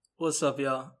What's up,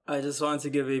 y'all? I just wanted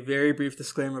to give a very brief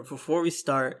disclaimer before we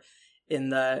start in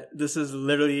that this is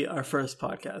literally our first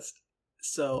podcast.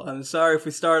 So I'm sorry if we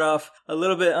start off a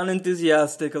little bit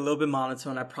unenthusiastic, a little bit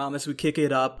monotone. I promise we kick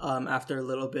it up after a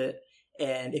little bit.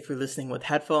 And if you're listening with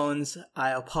headphones, I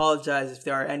apologize if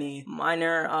there are any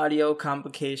minor audio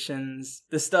complications.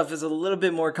 This stuff is a little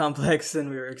bit more complex than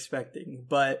we were expecting.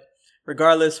 But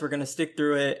regardless, we're going to stick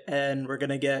through it and we're going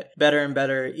to get better and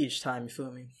better each time, you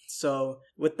feel me? So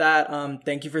with that,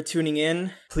 thank you for tuning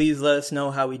in. Please let us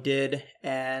know how we did.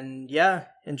 And yeah,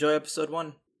 enjoy episode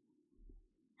 1.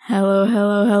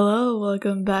 Hello.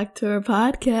 Welcome back to our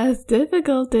podcast,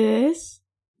 Difficulties.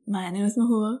 My name is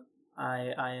Mahua.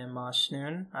 I am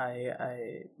Mashnoon.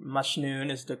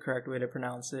 Mashnoon is the correct way to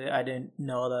pronounce it. I didn't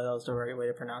know that was the right way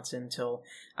to pronounce it until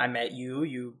I met you.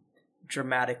 You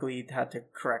dramatically had to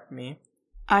correct me.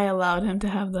 I allowed him to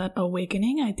have that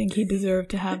awakening. I think he deserved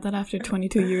to have that after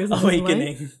 22 years of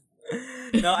awakening. his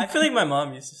life. No, I feel like my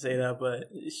mom used to say that, but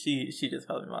she just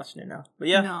calls me Mashnoon now. But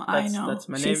yeah, no, I know. That's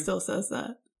my name. She still says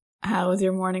that. How was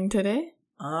your morning today?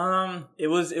 It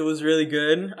was really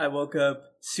good. I woke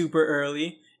up super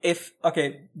early.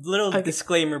 Little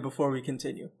disclaimer before we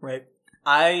continue, right?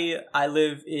 I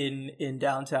live in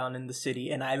downtown in the city,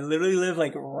 and I literally live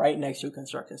like right next to a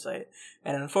construction site.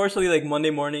 And unfortunately, like Monday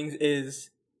mornings is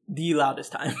the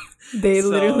loudest time. They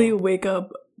literally wake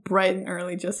up bright and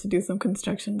early just to do some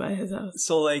construction by his house.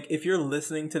 So like, if you're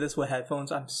listening to this with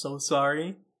headphones, I'm so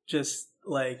sorry. Just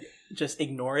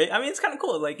ignore it. I mean, it's kind of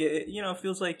cool. Like it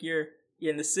feels like you're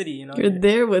in the city, you know. You're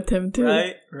there with him too.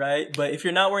 Right. But if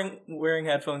you're not wearing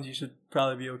headphones, you should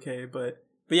probably be okay. But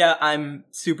yeah, I'm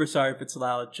super sorry if it's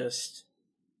loud. Just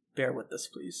bear with us,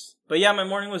 please. But yeah, my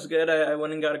morning was good. I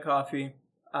went and got a coffee.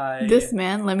 This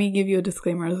man, let me give you a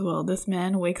disclaimer as well. This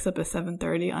man wakes up at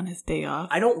 7:30 on his day off.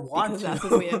 I don't want because to. That's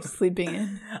his way of sleeping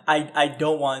in. I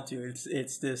don't want to.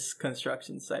 It's this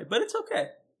construction site, but it's okay.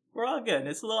 We're all good.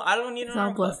 It's a little. I don't need an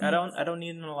alarm clock. I don't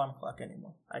need an alarm clock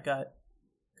anymore. I got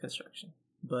construction.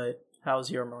 But how's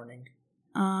your morning?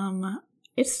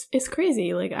 It's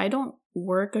crazy. Like, I don't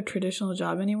work a traditional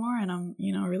job anymore, and I'm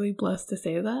really blessed to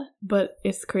say that. But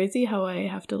it's crazy how I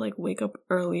have to like wake up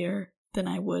earlier than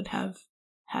I would have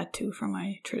had to for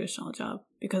my traditional job,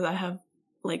 because I have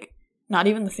like not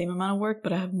even the same amount of work,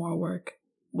 but I have more work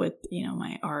with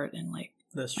my art and like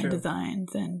my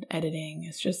designs and editing.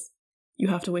 It's just you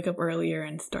have to wake up earlier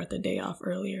and start the day off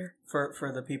earlier. For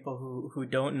the people who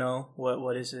don't know,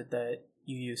 what is it that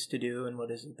you used to do and what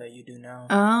is it that you do now?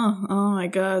 Oh my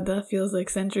god, that feels like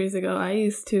centuries ago. I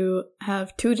used to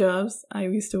have 2 jobs. I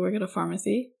used to work at a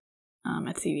pharmacy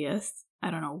at CVS. I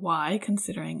don't know why,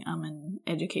 considering I'm an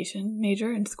education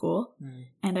major in school.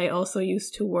 And I also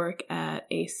used to work at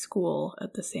a school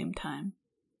at the same time.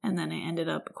 And then I ended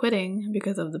up quitting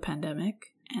because of the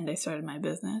pandemic, and I started my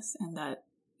business, and that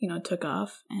took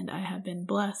off, and I have been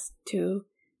blessed to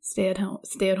stay at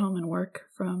home and work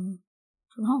from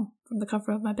home, from the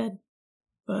comfort of my bed.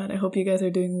 But I hope you guys are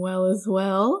doing well as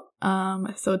well.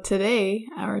 So today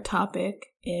our topic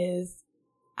is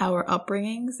our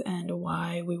upbringings and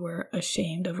why we were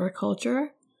ashamed of our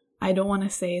culture. I don't want to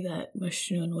say that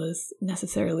Mashnoon was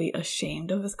necessarily ashamed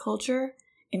of his culture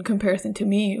in comparison to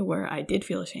me, where I did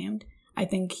feel ashamed. I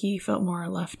think he felt more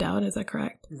left out. Is that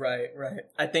correct? Right.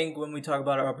 I think when we talk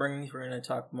about our upbringings, we're going to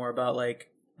talk more about like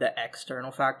the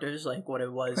external factors, like what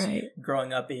it was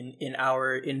growing up in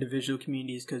our individual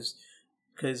communities,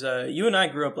 because you and I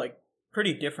grew up like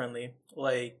pretty differently.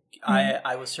 Like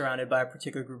I was surrounded by a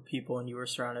particular group of people, and you were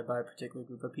surrounded by a particular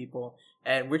group of people,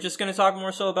 and we're just going to talk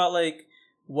more so about like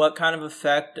what kind of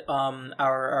effect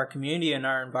our community and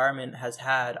our environment has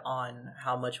had on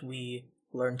how much we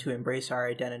learn to embrace our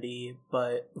identity.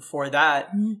 But before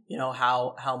that,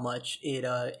 how much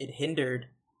it hindered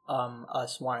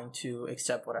us wanting to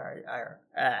accept what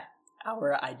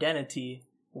our identity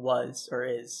was or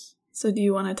is. So do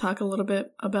you want to talk a little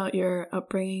bit about your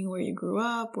upbringing, where you grew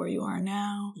up, where you are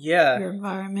now? Yeah. Your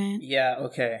environment? Yeah,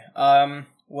 okay.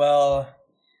 Well,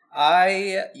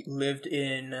 I lived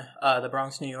in the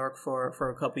Bronx, New York for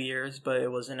a couple years, but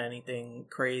it wasn't anything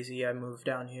crazy. I moved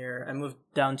down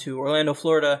to Orlando,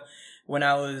 Florida when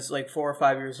I was like 4 or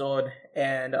 5 years old,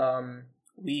 and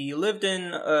we lived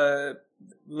in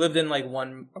like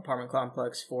one apartment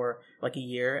complex for like a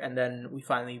year, and then we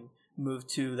finally moved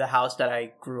to the house that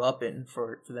I grew up in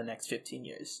for the next 15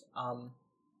 years.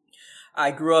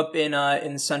 I grew up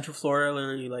in Central Florida,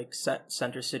 literally like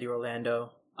Center City,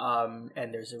 Orlando.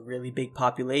 And there's a really big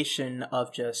population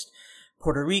of just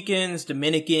Puerto Ricans,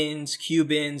 Dominicans,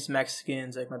 Cubans,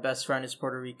 Mexicans. Like my best friend is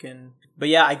Puerto Rican. But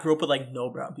yeah, I grew up with like no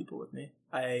brown people with me.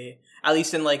 At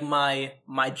least in like my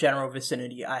general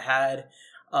vicinity, I had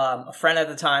a friend at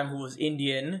the time who was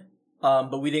Indian,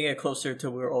 but we didn't get closer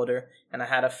till we were older. And I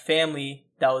had a family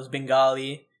that was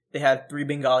Bengali. They had 3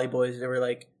 Bengali boys. They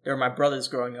were my brothers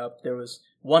growing up. There was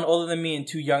one older than me and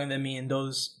 2 younger than me, and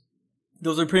those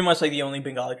are pretty much like the only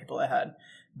Bengali people I had.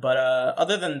 But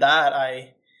other than that,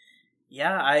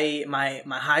 my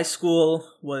high school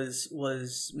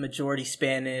was majority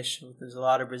Spanish. There's a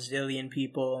lot of Brazilian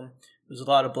people. There's a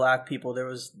lot of black people. There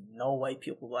was no white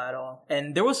people at all,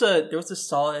 and there was a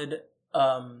solid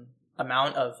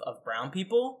amount of brown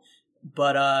people,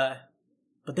 but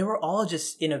they were all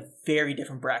just in a very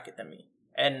different bracket than me.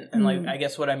 And like, I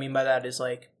guess what I mean by that is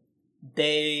like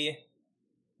they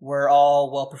were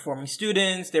all well-performing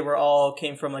students. They were all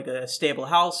came from like a stable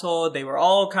household. They were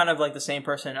all kind of like the same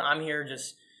person. I'm here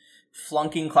just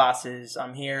flunking classes.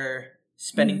 I'm here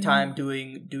spending time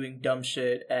doing dumb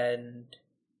shit. And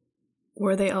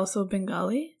were they also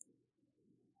Bengali?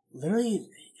 Literally,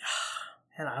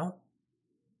 and I don't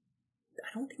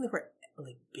think there were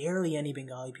like barely any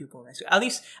Bengali people in my school. At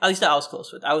least that I was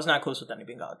close with. I was not close with any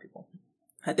Bengali people.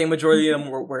 I think majority of them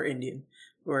were Indian.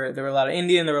 There were a lot of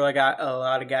Indian, there were like a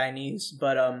lot of Guyanese,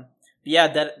 but yeah,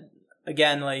 that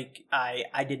again, like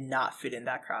I did not fit in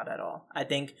that crowd at all. I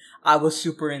think I was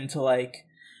super into like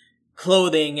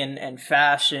clothing and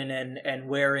fashion and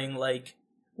wearing like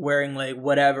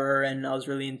whatever, and I was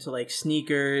really into like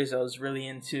sneakers. I was really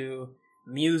into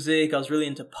music. I was really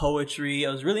into poetry. I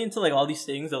was really into like all these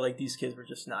things that like these kids were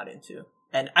just not into.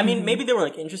 And I mean, maybe they were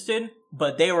like interested,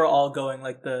 but they were all going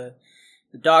like the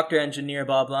doctor, engineer,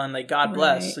 blah blah, and like God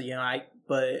bless. Right. So, you know,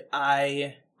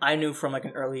 I knew from like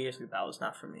an early age that was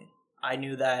not for me. I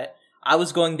knew that I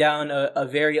was going down a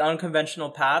very unconventional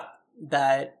path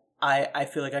that I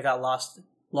feel like I got lost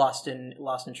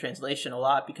in translation a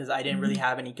lot because I didn't really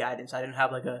have any guidance. I didn't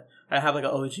have like an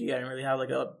OG. I didn't really have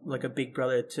like a big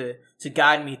brother to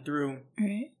guide me through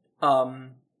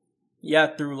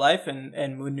through life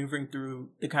and maneuvering through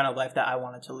the kind of life that I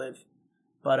wanted to live.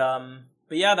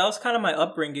 But yeah, that was kind of my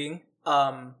upbringing.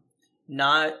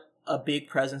 Not a big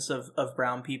presence of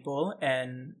brown people,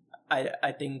 and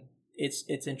I think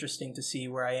it's interesting to see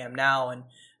where I am now and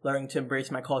learning to embrace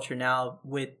my culture now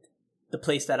with the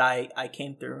place that I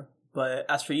came through. But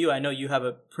as for you, I know you have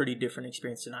a pretty different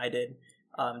experience than I did.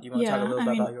 Do you want to talk a little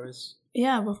bit about yours?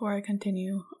 Yeah, before I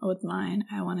continue with mine,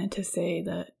 I wanted to say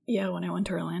that, when I went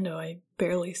to Orlando, I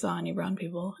barely saw any brown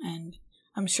people, and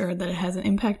I'm sure that it has an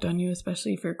impact on you,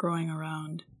 especially if you're growing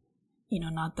around,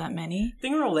 not that many. I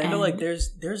think in Orlando, like,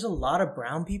 there's a lot of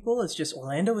brown people. It's just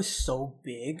Orlando is so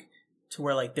big to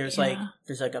where, like, there's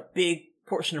a big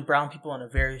portion of brown people in a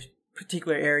very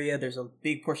particular area. There's a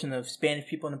big portion of Spanish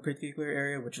people in a particular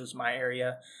area, which was my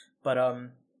area. But,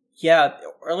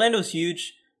 Orlando's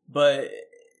huge, but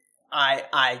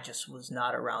I just was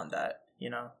not around that,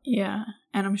 Yeah,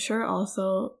 and I'm sure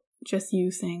also just you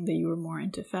saying that you were more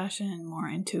into fashion, more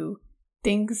into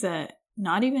things that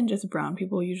not even just brown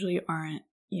people usually aren't,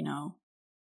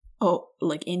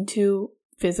 into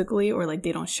physically, or like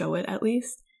they don't show it at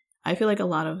least. I feel like a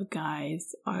lot of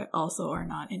guys are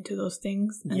not into those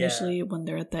things initially when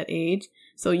they're at that age.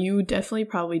 So you definitely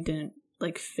probably didn't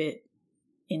like fit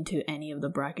into any of the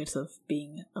brackets of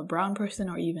being a brown person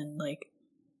or even like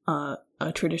a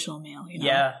traditional male,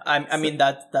 Yeah, I mean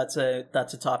that's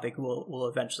a topic we'll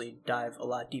eventually dive a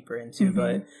lot deeper into,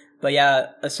 but yeah,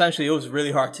 essentially it was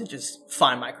really hard to just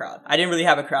find my crowd. I didn't really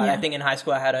have a crowd. I think in high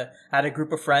school I had a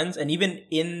group of friends, and even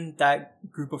in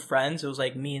that group of friends, it was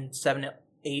like me and 7-8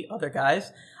 other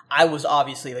guys. I was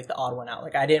obviously like the odd one out.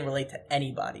 Like I didn't relate to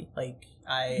anybody. Like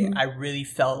I really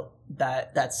felt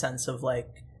that sense of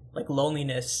like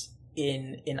loneliness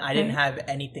in I didn't have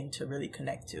anything to really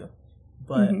connect to.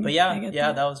 But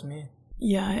yeah, that was me.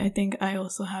 Yeah, I think I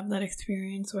also have that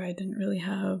experience where I didn't really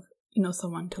have,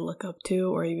 someone to look up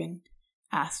to or even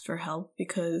ask for help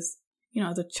because,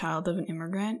 as a child of an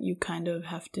immigrant, you kind of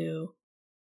have to,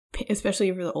 especially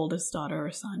if you're the oldest daughter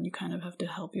or son, you kind of have to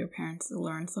help your parents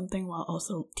learn something while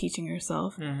also teaching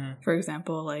yourself. For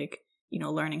example, like,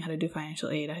 learning how to do financial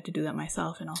aid, I had to do that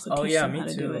myself and also teach them how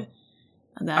to do it.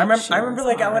 I remember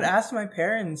like I would ask my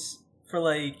parents for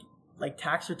like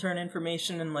tax return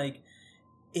information, and like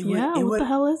what the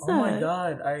hell is that? Oh my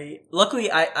god!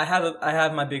 Luckily I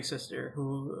have my big sister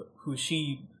who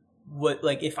she would,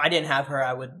 like, if I didn't have her,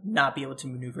 I would not be able to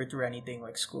maneuver through anything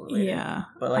like school related. Yeah,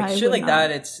 but like shit like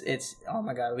that, it's oh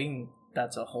my god,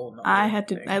 that's a whole nother I had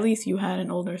to thing. At least you had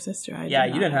an older sister. You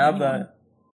didn't have that.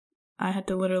 I had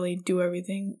to literally do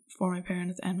everything for my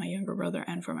parents and my younger brother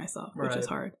and for myself, which is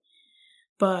hard.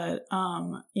 But,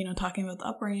 talking about the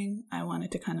upbringing, I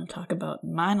wanted to kind of talk about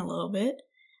mine a little bit.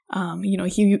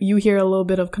 You hear a little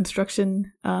bit of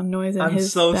construction noise in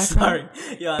his background. I'm so sorry.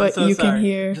 Yeah, I'm so sorry. Can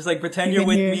hear, just like pretend you're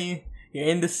with me. You're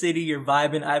in the city. You're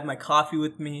vibing. I have my coffee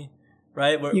with me.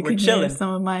 Right? We're chilling. Hear some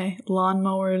of my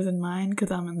lawnmowers in mine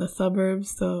because I'm in the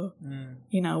suburbs. So,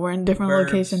 we're in different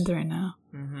locations right now.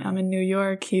 Mm-hmm. I'm in New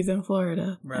York. He's in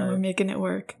Florida. Right. And we're making it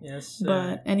work. Yes, sir.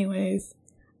 But anyways,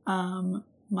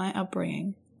 my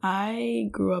upbringing. I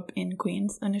grew up in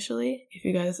Queens initially. If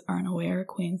you guys aren't aware,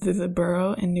 Queens is a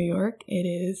borough in New York. It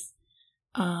is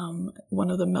one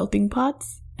of the melting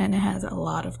pots, and it has a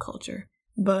lot of culture.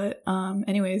 But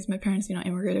anyways, my parents,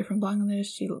 immigrated from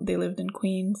Bangladesh. They lived in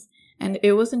Queens, and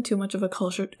it wasn't too much of a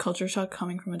culture shock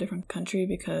coming from a different country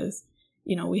because,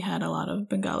 we had a lot of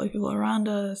Bengali people around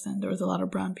us, and there was a lot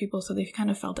of brown people, so they kind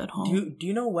of felt at home. Do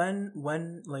you know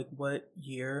when like what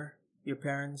year your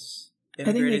parents? I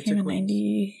think they came in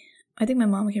 90. I think my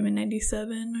mom came in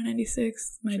 97 or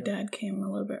 96. My dad came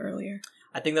a little bit earlier.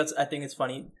 I think it's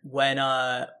funny when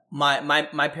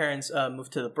my parents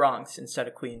moved to the Bronx instead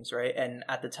of Queens, right? And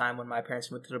at the time when my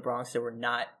parents moved to the Bronx, there were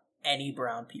not any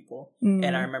brown people. And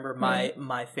I remember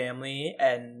my family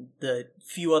and the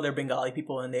few other Bengali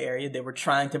people in the area, they were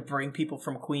trying to bring people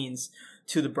from Queens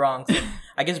to the Bronx. And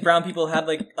I guess brown people have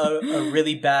like a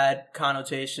really bad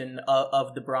connotation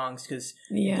of the Bronx because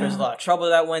there's a lot of trouble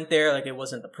that went there. Like it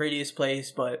wasn't the prettiest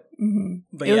place, but it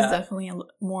was definitely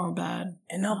more bad.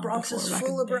 And now Bronx is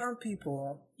full of brown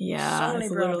people. Yeah, so many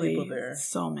brown people there.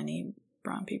 So many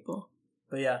brown people.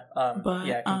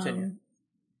 But continue.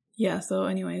 So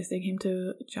anyways, they came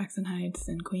to Jackson Heights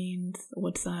and Queens,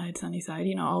 Woodside, Sunnyside,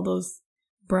 all those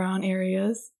brown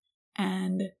areas.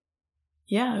 And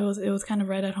it was kind of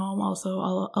right at home. Also,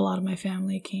 a lot of my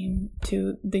family came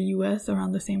to the U.S.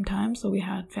 around the same time, so we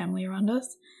had family around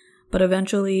us. But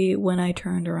eventually, when I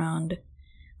turned around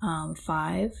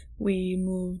 5, we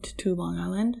moved to Long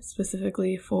Island,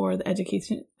 specifically for the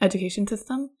education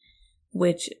system,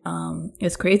 which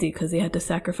is crazy because they had to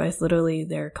sacrifice literally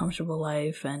their comfortable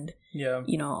life and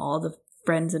all the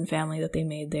friends and family that they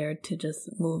made there to just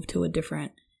move to a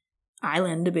different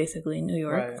island, basically in New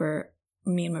York, for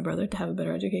me and my brother to have a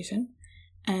better education.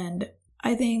 And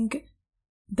I think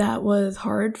that was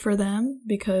hard for them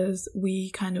because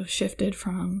we kind of shifted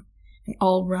from an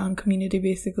all-brown community,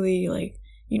 basically, like,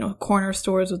 corner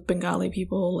stores with Bengali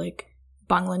people, like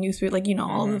Bangla newspaper, like,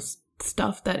 all this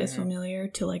stuff that is familiar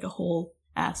to like a whole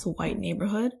ass white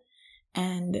neighborhood.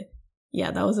 And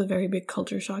that was a very big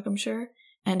culture shock, I'm sure.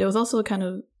 And it was also kind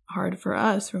of hard for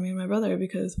us, for me and my brother,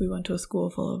 because we went to a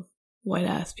school full of white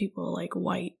ass people, like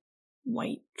white,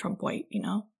 Trump white,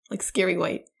 like scary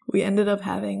white. We ended up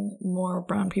having more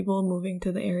brown people moving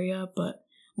to the area, but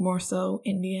more so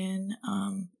Indian,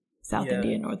 South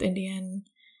Indian, North Indian,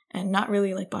 and not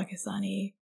really like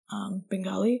Pakistani,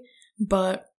 Bengali.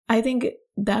 But I think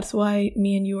that's why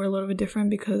me and you are a little bit different,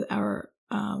 because our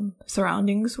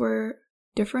surroundings were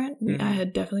different. I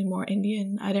had definitely more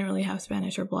Indian. I didn't really have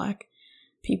Spanish or Black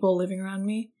people living around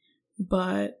me,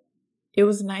 but it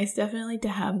was nice definitely to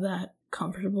have that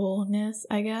comfortableness,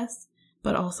 I guess.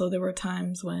 But also there were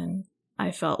times when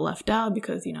I felt left out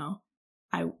because,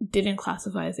 I didn't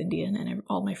classify as Indian and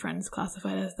all my friends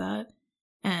classified as that.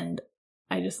 And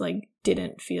I just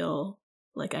didn't feel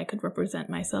like I could represent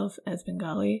myself as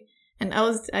Bengali. And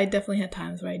I definitely had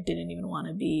times where I didn't even want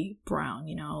to be brown,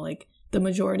 like the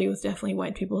majority was definitely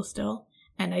white people still.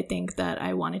 And I think that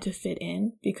I wanted to fit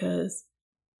in because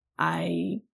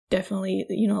I definitely,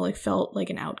 felt like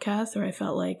an outcast, or I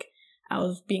felt like I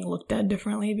was being looked at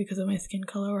differently because of my skin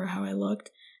color or how I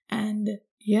looked. And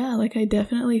I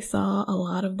definitely saw a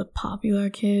lot of the popular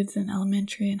kids in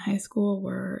elementary and high school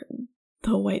were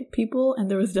the white people, and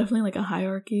there was definitely a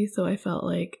hierarchy. So I felt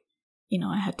like,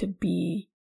 I had to be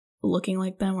looking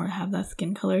like them or have that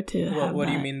skin color to have what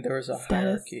do you mean there was a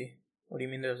hierarchy? What do you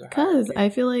mean there was a hierarchy? Because I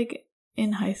feel like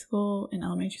in high school, in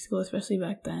elementary school, especially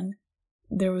back then,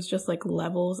 there was just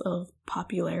levels of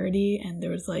popularity, and there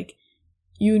was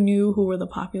you knew who were the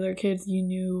popular kids, you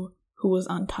knew who was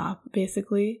on top,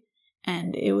 basically,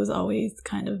 and it was always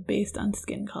kind of based on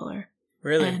skin color.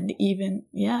 Really? And even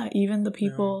the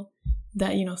people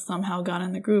that, somehow got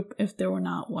in the group, if they were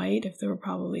not white, if there were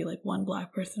probably one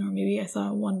Black person, or maybe I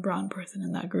saw one brown person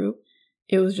in that group,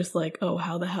 it was just oh,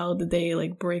 how the hell did they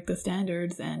break the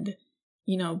standards and,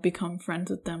 become friends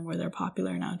with them where they're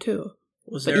popular now too.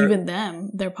 Even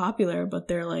them, they're popular, but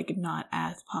they're not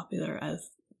as popular as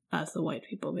the white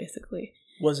people, basically.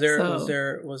 Was there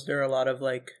a lot of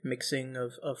mixing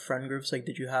of friend groups?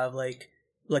 Did you have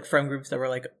friend groups that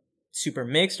were super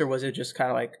mixed, or was it just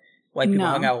kind of white people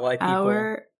hung out with white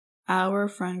people? our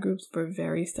friend groups were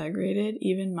very segregated.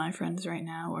 Even my friends right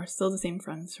now are still the same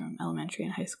friends from elementary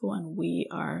and high school, and we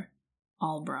are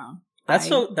all brown.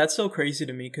 That's so crazy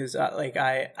to me because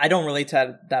I don't relate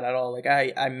to that at all. Like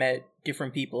I met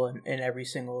different people in every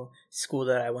single school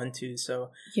that I went to,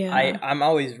 so yeah, I'm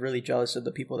always really jealous of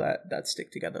the people that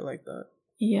stick together like that.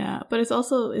 Yeah, but it's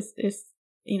also it's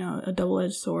you know, a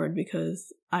double-edged sword,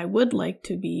 because I would like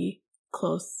to be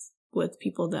close with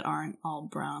people that aren't all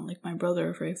brown. Like my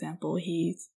brother, for example,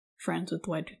 he's friends with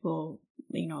white people,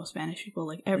 you know, Spanish people,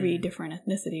 like every different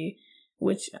ethnicity,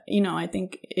 which, you know, I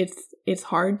think it's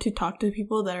hard to talk to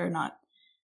people that are not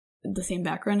the same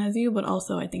background as you, but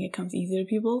also I think it comes easy to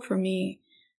people. For me,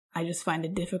 I just find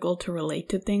it difficult to relate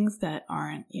to things that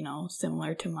aren't, you know,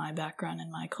 similar to my background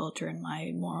and my culture and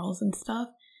my morals and stuff.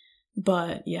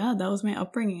 But yeah, that was my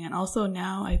upbringing. And also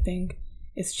now I think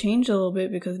it's changed a little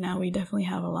bit, because now we definitely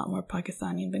have a lot more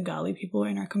Pakistani and Bengali people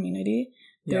in our community.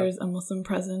 Yeah. There's a Muslim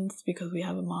presence because we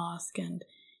have a mosque, and,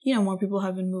 you know, more people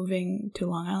have been moving to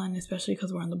Long Island, especially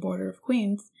because we're on the border of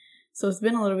Queens. So it's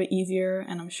been a little bit easier,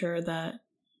 and I'm sure that,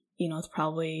 you know, it's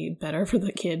probably better for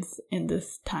the kids in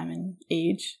this time and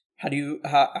age. How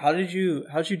did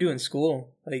you do in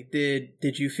school? Like,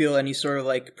 did you feel any sort of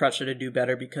like pressure to do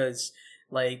better because,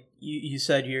 like, you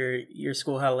said your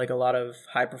school had like a lot of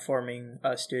high performing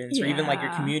students, or even like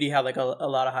your community had like a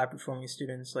lot of high performing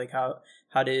students? Like how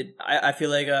did I feel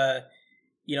like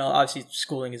you know, obviously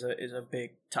schooling is a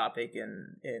big topic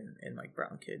in like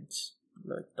brown kids,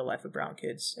 like the life of brown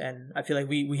kids, and I feel like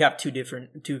we have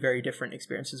two very different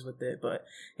experiences with it. But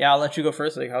yeah, I'll let you go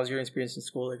first. Like, how was your experience in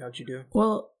school? Like, how'd you do?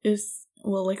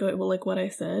 Like what I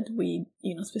said, we,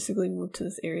 you know, specifically moved to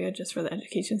this area just for the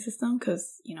education system,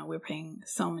 because, you know, we're paying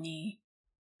so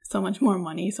much more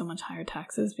money, so much higher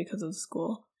taxes because of the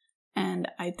school. And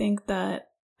I think that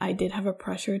I did have a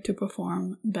pressure to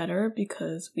perform better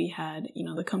because we had, you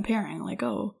know, the comparing, like,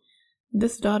 oh,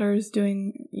 this daughter's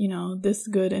doing, you know, this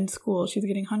good in school, she's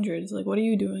getting hundreds, like, what are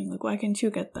you doing? Like, why can't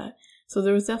you get that? So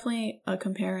there was definitely a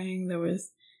comparing. There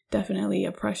was definitely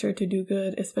a pressure to do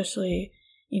good, especially,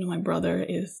 you know, my brother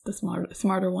is the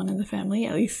smarter one in the family,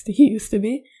 at least he used to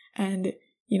be. And,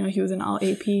 you know, he was in all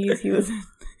APs, he was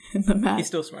in the math. He's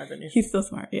still smart than you. He's still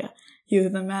smart, yeah. He was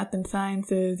in the math and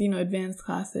sciences, you know, advanced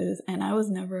classes. And I was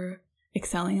never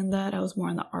excelling in that. I was more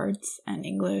in the arts and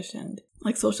English and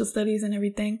like social studies and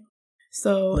everything.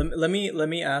 So let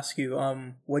me ask you,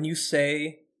 when you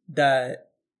say that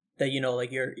you know,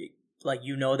 like you're like,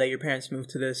 you know, that your parents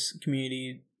moved to this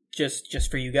community just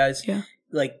for you guys, yeah,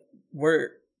 like,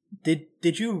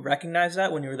 did you recognize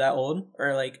that when you were that old,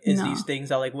 or like is these things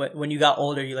that like when you got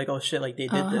older you're like, oh shit, like they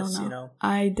did this, no. you know?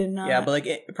 I did not. Yeah, but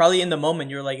like probably in the moment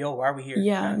you're like, yo, why are we here?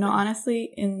 Yeah, kind of no, thing.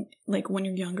 honestly, in like when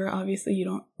you're younger, obviously you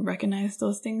don't recognize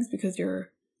those things because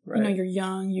you're right. You know, you're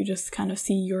young, you just kind of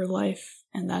see your life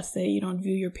and that's it. You don't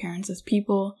view your parents as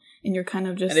people, and you're kind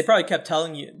of just... And they probably kept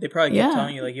telling you,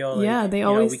 like, yo, like, yeah, they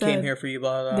always said, we came here for you,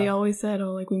 blah, blah, blah. They always said,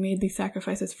 oh, like, we made these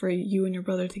sacrifices for you and your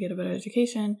brother to get a better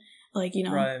education. Like, you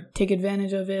know, right. Take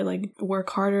advantage of it, like, work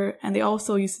harder. And they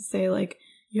also used to say, like,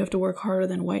 you have to work harder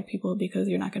than white people because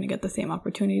you're not going to get the same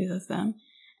opportunities as them.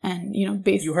 And, you know,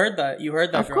 You heard that.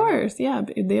 Of course, yeah.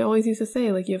 They always used to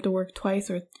say, like, you have to work twice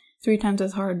or 3 times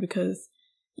as hard because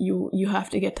you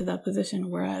have to get to that position,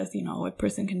 whereas, you know, a white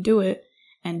person can do it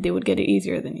and they would get it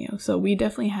easier than you. So we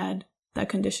definitely had that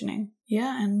conditioning.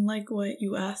 Yeah, and like what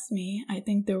you asked me, I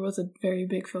think there was a very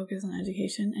big focus on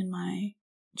education in my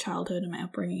childhood and my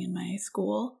upbringing in my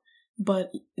school.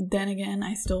 But then again,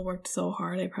 I still worked so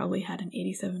hard. I probably had an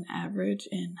 87 average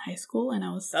in high school, and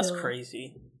I was still... That's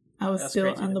crazy. I was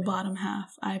still on the bottom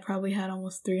half. I probably had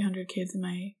almost 300 kids in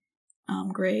my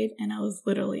grade, and I was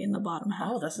literally in the bottom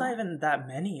half. Oh, that's not even that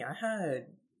many. I had...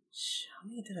 How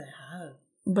many did I have?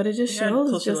 But it just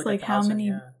shows just like how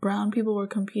many brown people were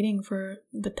competing for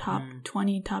the top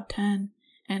 20, top 10.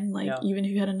 And like even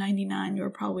if you had a 99, you were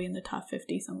probably in the top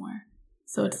 50 somewhere.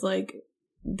 So it's like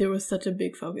there was such a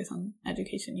big focus on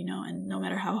education, you know, and no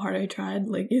matter how hard I tried,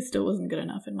 like it still wasn't good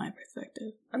enough in my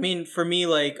perspective. I mean, for me,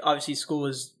 like obviously school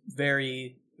was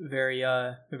very, very,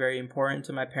 very important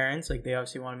to my parents. Like they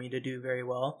obviously wanted me to do very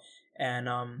well. And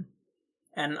I'm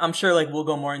sure like we'll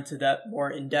go more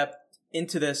in depth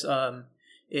into this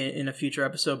in a future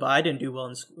episode, but I didn't do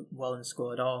well in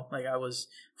school at all. Like I was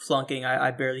flunking.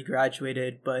 I barely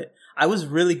graduated, but I was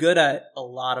really good at a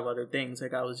lot of other things.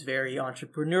 Like I was very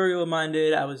entrepreneurial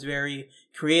minded. I was very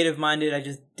creative minded. I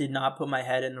just did not put my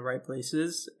head in the right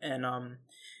places. And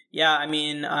yeah, I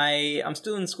mean, I'm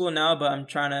still in school now, but I'm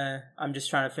just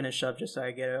trying to finish up just so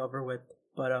I get it over with.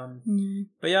 But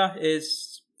but yeah, it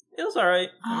was all right.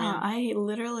 I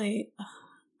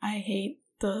hate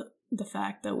the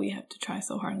fact that we have to try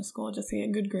so hard in school just to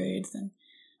get good grades, and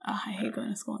I hate going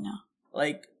to school now.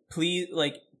 Like, please,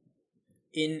 like,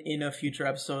 in a future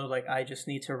episode, like, I just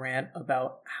need to rant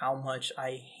about how much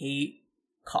I hate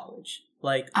college.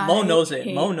 Like, Mo knows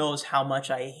it. Mo knows how much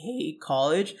I hate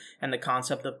college and the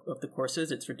concept of the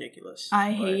courses. It's ridiculous.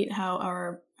 I hate how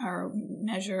our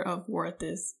measure of worth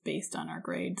is based on our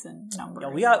grades and numbers.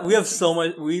 Yeah, we have so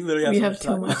much. We literally have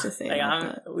too much to say like,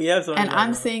 about that. We have so much. And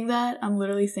I'm saying that. I'm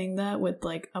literally saying that with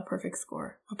like a perfect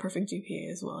score, a perfect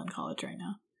GPA as well in college right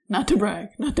now. Not to brag.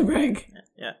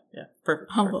 Yeah.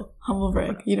 Perfect. Humble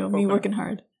brag. You know, me working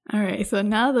hard. All right, so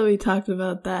now that we talked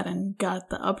about that and got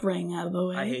the upbringing out of the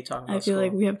way, I hate talking about I feel school.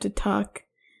 like we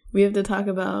have to talk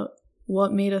about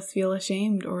what made us feel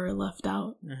ashamed or left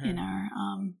out in our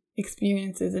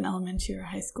experiences in elementary or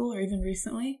high school or even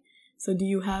recently. So do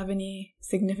you have any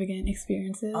significant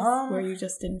experiences where you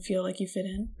just didn't feel like you fit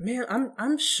in? Man,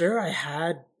 I'm sure I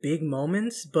had big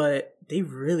moments, but they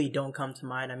really don't come to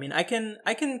mind. I mean, I can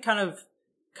kind of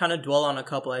dwell on a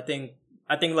couple. I think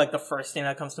like the first thing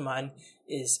that comes to mind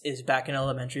is back in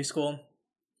elementary school.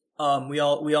 We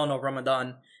all know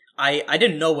Ramadan. I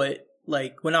didn't know what,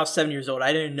 like, when I was 7 years old,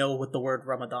 I didn't know what the word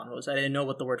Ramadan was. I didn't know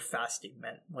what the word fasting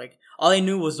meant. Like, all I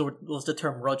knew was the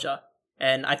term Roja.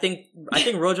 And I think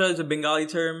Roja is a Bengali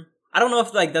term. I don't know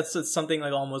if like that's something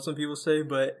like all Muslim people say,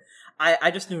 but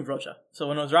I just knew Roja. So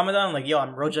when it was Ramadan, I'm like, yo,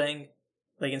 I'm Rojaing.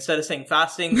 Like, instead of saying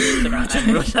fasting, like, I'm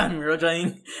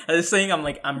Rojaing. I was saying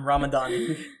I'm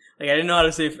Ramadan. Like, I didn't know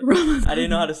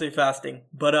how to say fasting.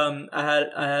 But I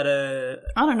had a.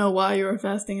 I don't know why you were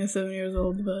fasting at 7 years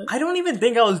old, but I don't even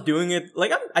think I was doing it.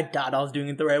 Like, I doubt I was doing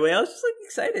it the right way. I was just like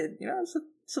excited, you know.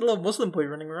 It's a little Muslim boy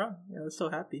running around. You know, I was so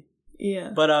happy. Yeah.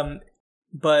 But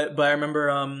I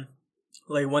remember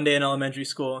like one day in elementary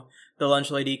school, the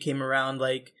lunch lady came around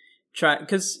like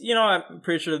because, you know, I'm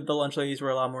pretty sure the lunch ladies were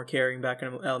a lot more caring back in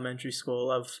elementary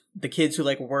school of the kids who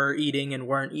like were eating and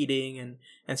weren't eating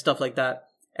and stuff like that.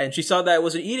 And she saw that I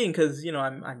wasn't eating because, you know,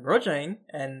 I'm rojaing.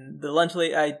 And the lunch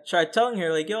lady, I tried telling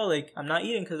her, like, yo, like, I'm not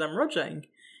eating because I'm rojaing.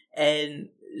 And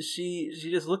she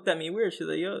just looked at me weird. She's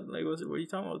like, yo, like, what are you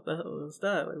talking about? What the hell is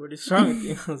that? Like, what is wrong with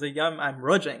you? I was like, yeah, I'm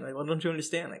rojaing. Like, what don't you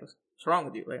understand? Like, what's wrong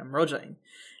with you? Like, I'm rojaing.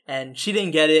 And she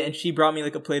didn't get it. And she brought me,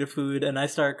 like, a plate of food. And I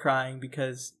started crying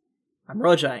because I'm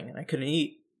rojaing and I couldn't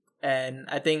eat. And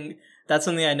I think that's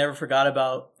something I never forgot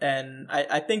about. And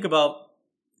I think about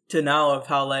to now of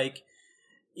how, like,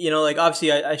 you know, like,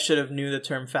 obviously I should have knew the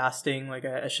term fasting. Like,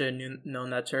 I should have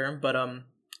known that term. But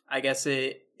I guess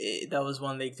that was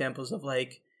one of the examples of,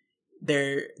 like,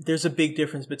 there's a big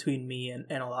difference between me and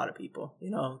a lot of people.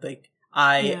 You know, like,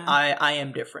 I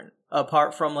am different.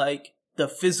 Apart from, like, the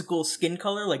physical skin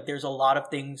color, like, there's a lot of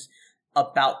things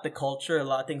about the culture, a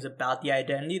lot of things about the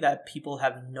identity that people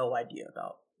have no idea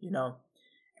about, you know?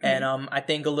 And I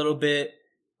think a little bit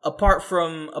apart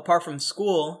from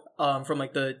school, from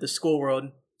like the school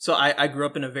world. So I grew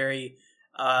up in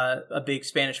a big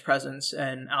Spanish presence,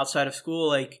 and outside of school,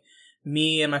 like,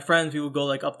 me and my friends, we would go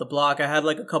like up the block. I had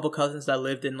like a couple cousins that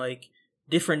lived in like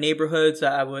different neighborhoods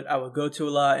that I would go to a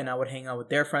lot, and I would hang out with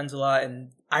their friends a lot.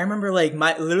 And I remember like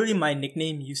my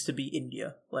nickname used to be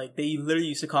India. Like, they literally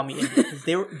used to call me India because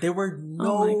there were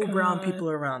no brown people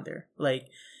around there. Like,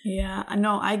 yeah,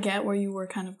 no, I get where you were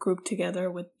kind of grouped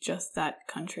together with just that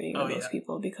country or those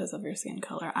people because of your skin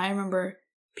color. I remember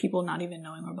people not even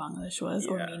knowing where Bangladesh was,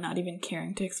 or me not even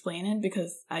caring to explain it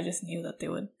because I just knew that they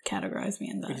would categorize me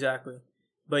in that. Exactly.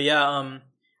 But yeah, I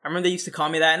remember they used to call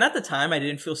me that, and at the time I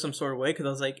didn't feel some sort of way because I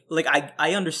was like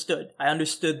I understood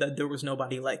that there was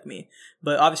nobody like me.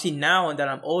 But obviously now that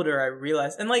I'm older, I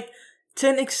realized, and like to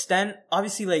an extent,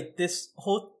 obviously, like this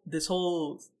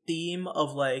whole theme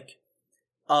of like,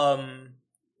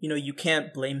 you know, you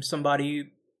can't blame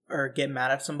somebody or get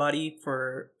mad at somebody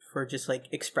for just like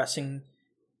expressing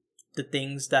the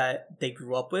things that they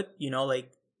grew up with. You know,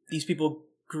 like, these people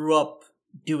grew up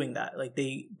doing that. Like,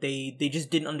 they just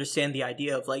didn't understand the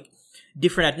idea of like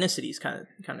different ethnicities kind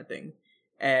of thing.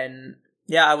 And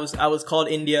yeah, I was called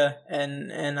India,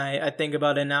 and I think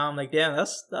about it now, I'm like, damn,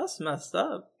 that's messed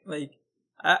up. Like,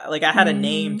 I had a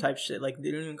name type shit. Like, they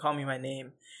didn't even call me my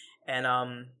name. And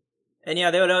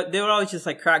yeah, they would always just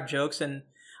like crack jokes. And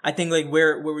I think like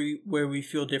where we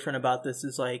feel different about this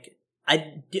is like,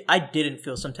 I didn't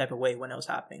feel some type of way when it was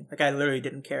happening. Like, I literally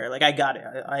didn't care. Like, I got it.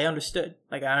 I understood.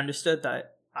 Like, I understood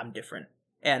that I'm different.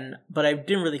 But I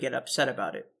didn't really get upset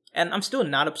about it. And I'm still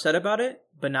not upset about it.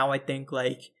 But now I think,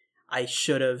 like, I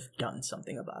should have done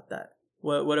something about that.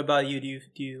 What about you?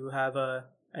 Do you have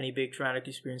any big traumatic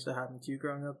experience that happened to you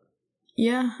growing up?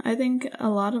 Yeah, I think a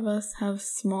lot of us have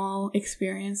small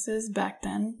experiences back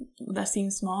then that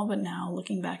seem small, but now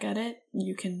looking back at it,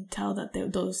 you can tell that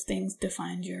those things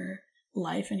defined your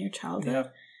life and your childhood.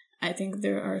 Yeah. I think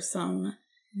there are some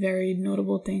very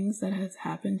notable things that has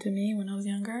happened to me when I was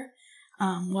younger.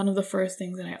 One of the first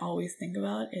things that I always think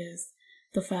about is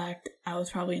the fact I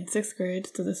was probably in 6th grade,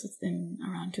 so this was in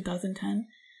around 2010.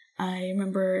 I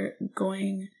remember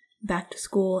going back to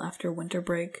school after winter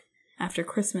break. After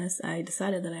Christmas, I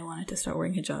decided that I wanted to start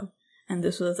wearing hijab. And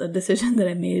this was a decision that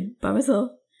I made by myself.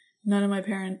 None of my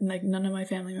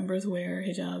family members wear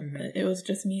hijab. Mm-hmm. It was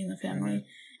just me and the family.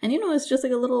 Mm-hmm. And it's just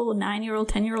like a little 9-year-old,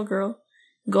 10-year-old girl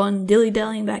going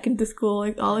dilly-dallying back into school,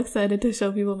 like all excited to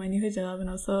show people my new hijab. And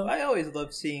I always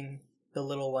love seeing the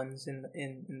little ones in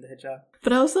the hijab.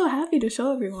 But I was so happy to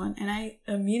show everyone. And I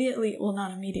not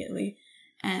immediately,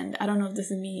 and I don't know if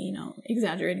this is me,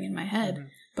 exaggerating in my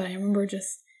head, but I remember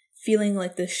just feeling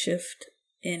like this shift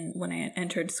in when I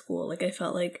entered school. Like I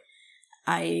felt like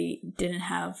I didn't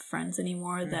have friends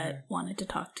anymore that wanted to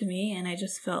talk to me, and I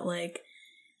just felt like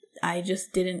I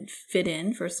just didn't fit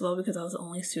in, first of all, because I was the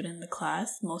only student in the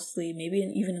class, mostly maybe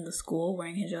even in the school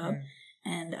wearing hijab,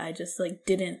 and I just like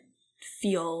didn't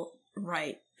feel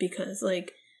right because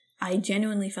like I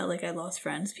genuinely felt like I lost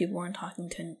friends. People weren't talking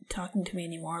to me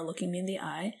anymore, looking me in the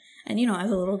eye. And, as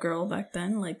a little girl back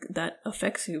then, like, that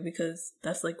affects you because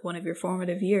that's, like, one of your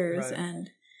formative years. Right.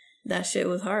 And that shit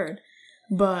was hard.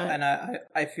 But... And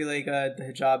I feel like the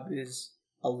hijab is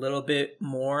a little bit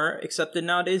more accepted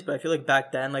nowadays. But I feel like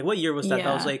back then, like, what year was that? Yeah.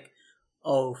 That was, like,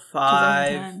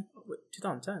 2005...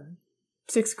 2010?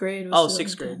 6th grade was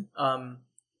 6th grade.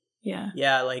 Yeah.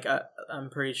 Yeah, like, I'm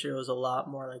pretty sure it was a lot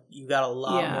more, like, you got a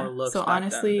lot more looks so back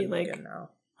honestly, then than like, you get now.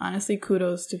 Honestly,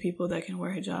 kudos to people that can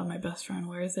wear hijab. My best friend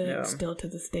wears it still to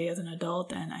this day as an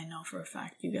adult, and I know for a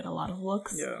fact you get a lot of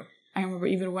looks. Yeah. I remember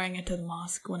even wearing it to the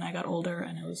mosque when I got older,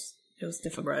 and it was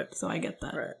difficult. Right. So I get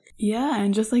that. Right. Yeah,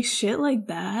 and just like shit like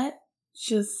that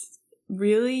just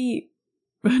really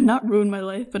not ruined my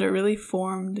life, but it really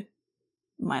formed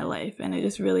my life, and it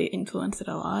just really influenced it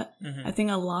a lot. Mm-hmm. I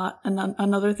think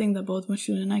another thing that both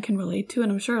Mashun and I can relate to,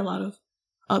 and I'm sure a lot of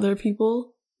other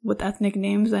people with ethnic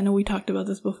names, I know we talked about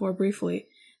this before briefly,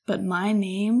 but my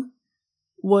name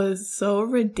was so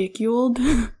ridiculed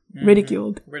when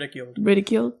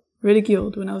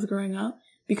I was growing up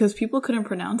because people couldn't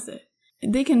pronounce it.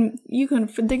 They can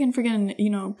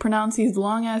freaking, pronounce these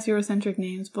long ass Eurocentric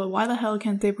names, but why the hell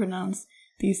can't they pronounce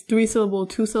these 3-syllable,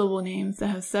 2-syllable names that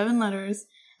have 7 letters?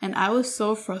 And I was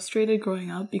so frustrated growing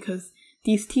up because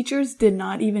these teachers did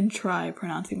not even try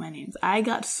pronouncing my names. I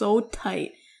got so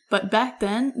tight. But back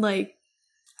then, like,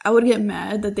 I would get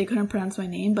mad that they couldn't pronounce my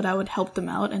name, but I would help them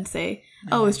out and say,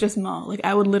 oh, it's just Mo. Like,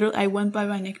 I went by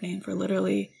my nickname for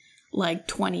literally, like,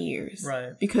 20 years.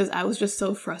 Right. Because I was just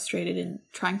so frustrated in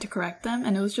trying to correct them.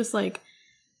 And it was just like,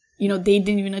 they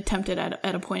didn't even attempt it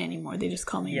at a point anymore. They just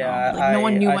called me Mo. Like, no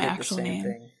one knew my actual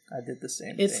name. I did the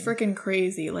same thing. It's freaking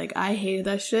crazy. Like, I hated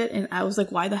that shit, and I was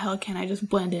like, why the hell can't I just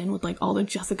blend in with, like, all the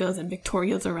Jessicas and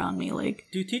Victorias around me? Like,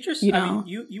 do teachers,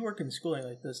 you work in schooling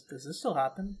like this. Does this still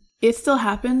happen? It still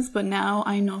happens, but now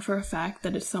I know for a fact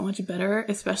that it's so much better,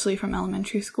 especially from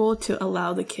elementary school, to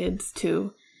allow the kids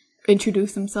to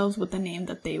introduce themselves with the name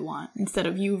that they want. Instead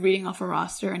of you reading off a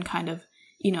roster and kind of,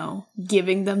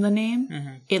 giving them the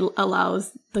name, it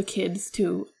allows the kids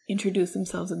to introduce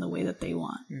themselves in the way that they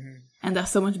want. Mm-hmm. And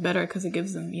that's so much better because it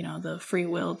gives them, the free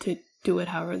will to do it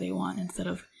however they want instead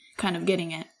of kind of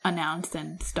getting it announced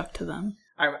and stuck to them.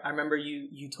 I remember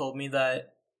you told me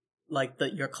that, like,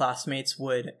 your classmates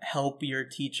would help your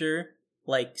teacher,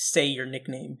 like, say your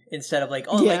nickname instead of,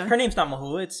 like, like, her name's not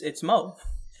Mahu, it's Mo.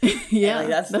 Yeah, like,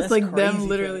 that's like them,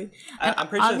 literally. I'm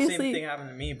pretty sure the same thing happened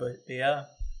to me, but yeah.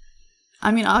 I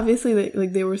mean, obviously,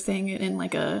 they were saying it in,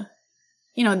 like, a...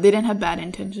 they didn't have bad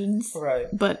intentions. Right.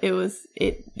 But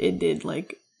it did,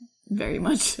 like, very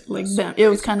much like them. It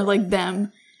was kind of like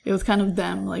them. It was kind of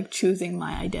them, like, choosing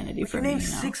my identity for me. Your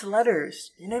name's 6 letters.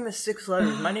 Your name is 6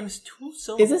 letters. My name is 2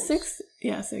 syllables. Is it 6?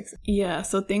 Yeah, 6. Yeah,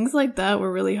 so things like that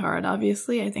were really hard,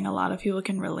 obviously. I think a lot of people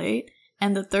can relate.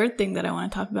 And the third thing that I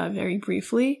want to talk about very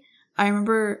briefly, I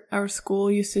remember our school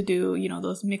used to do,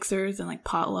 those mixers and, like,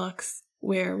 potlucks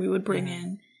where we would bring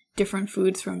in different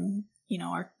foods from,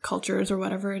 our cultures or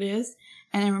whatever it is.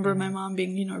 And I remember my mom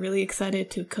being, really excited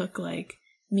to cook, like,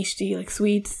 mishti, like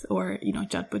sweets, or,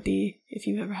 chatpati, if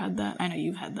you've ever had that. I know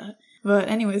you've had that. But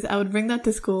anyways, I would bring that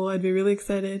to school. I'd be really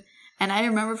excited. And I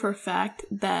remember for a fact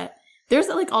that there's,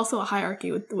 like, also a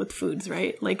hierarchy with foods,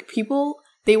 right? Like, people,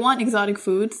 they want exotic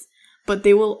foods, but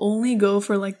they will only go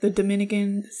for, like, the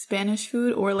Dominican Spanish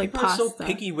food or, like, people pasta. Are so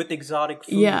picky with exotic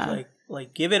food. Yeah.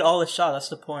 like give it all a shot. That's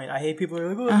the point. I hate people who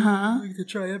are like, oh, you need to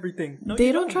try everything. No,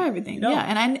 they don't try everything. Yeah,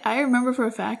 and I remember for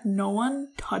a fact no one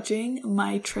touching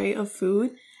my tray of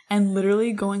food and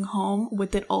literally going home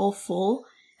with it all full.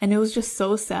 And it was just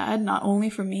so sad, not only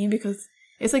for me, because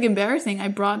it's like embarrassing. I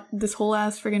brought this whole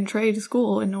ass friggin' tray to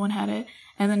school and no one had it.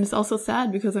 And then it's also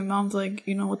sad because my mom's like,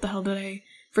 you know, what the hell did I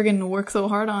friggin' work so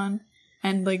hard on?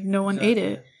 And like no one ate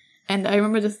it. And I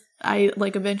remember I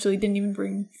like eventually didn't even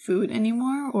bring food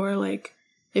anymore, or like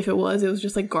if it was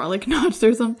just like garlic knots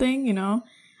or something, you know?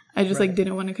 I just like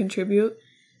didn't want to contribute.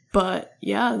 But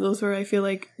yeah, those were, I feel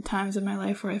like, times in my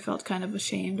life where I felt kind of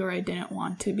ashamed, or I didn't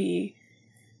want to be,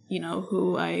 you know,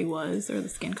 who I was or the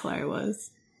skin color I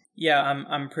was. Yeah,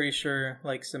 I'm pretty sure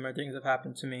like similar things have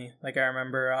happened to me. Like I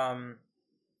remember,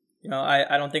 you know,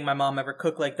 I don't think my mom ever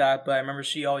cooked like that, but I remember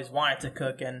she always wanted to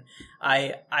cook, and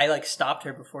I like stopped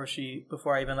her before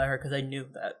I even let her, because I knew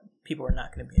that people were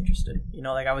not going to be interested. You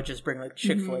know, like I would just bring like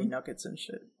Chick-fil-A nuggets and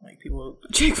shit. Like people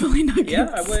Chick-fil-A nuggets.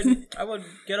 Yeah, I would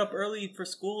get up early for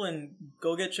school and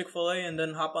go get Chick-fil-A and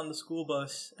then hop on the school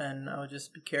bus, and I would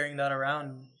just be carrying that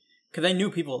around because I knew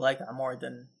people liked that more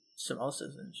than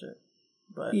samosas and shit.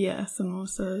 But yeah,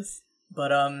 samosas.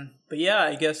 But yeah,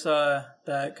 I guess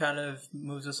that kind of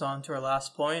moves us on to our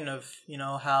last point of, you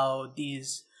know, how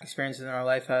these experiences in our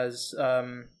life has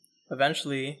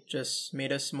eventually just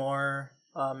made us more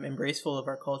embraceful of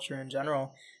our culture in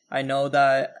general. I know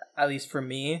that, at least for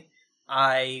me,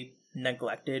 I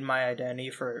neglected my identity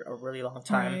for a really long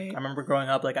time. Right. I remember growing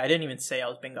up, like I didn't even say I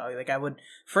was Bengali. Like I would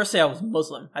first say I was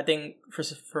Muslim. I think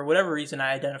for whatever reason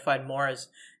I identified more as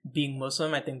being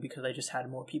Muslim. I think because I just had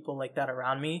more people like that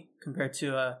around me compared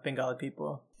to Bengali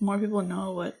people. More people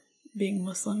know what being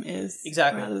Muslim is,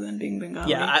 exactly, rather than being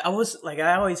Bengali. Yeah, I was like,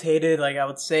 I always hated, like I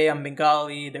would say I'm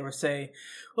Bengali. They would say,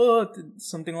 oh,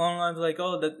 something along the lines like,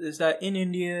 oh, is that in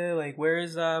India? Like, where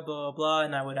is that? Blah, blah, blah.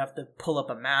 And I would have to pull up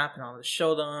a map and I would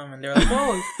show them, and they're like,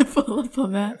 oh, pull up a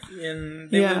map.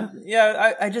 And they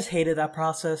I just hated that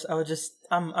process. I would just,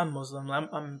 I'm Muslim.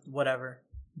 I'm whatever.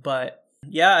 But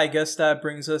yeah, I guess that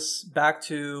brings us back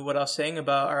to what I was saying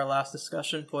about our last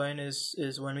discussion point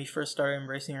is when we first started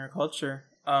embracing our culture.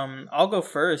 I'll go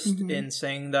first in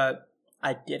saying that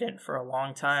I didn't for a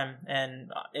long time,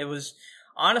 and it was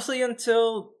honestly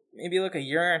until maybe like a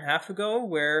year and a half ago,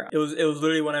 where it was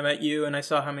literally when I met you and I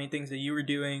saw how many things that you were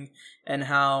doing and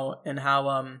how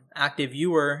active you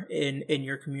were in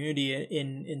your community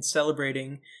in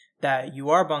celebrating that you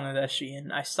are Bangladeshi,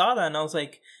 and I saw that and I was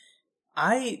like,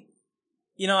 I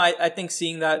think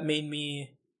seeing that made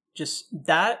me just,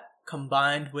 that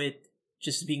combined with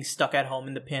just being stuck at home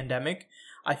in the pandemic,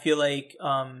 I feel like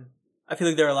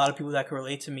there are a lot of people that can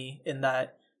relate to me in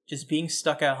that just being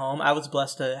stuck at home. I was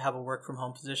blessed to have a work from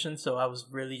home position, so I was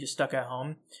really just stuck at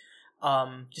home.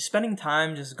 Just spending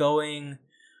time just going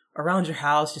around your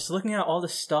house, just looking at all the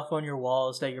stuff on your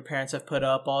walls that your parents have put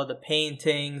up, all the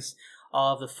paintings,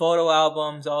 all of the photo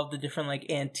albums, all of the different like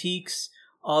antiques,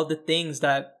 all of the things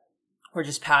that were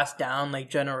just passed down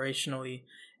like generationally,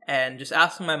 and just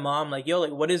asking my mom like, yo,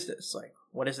 like what is this? Like,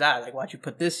 what is that? Like, why'd you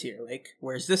put this here? Like,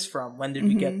 where's this from? When did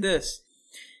we get this?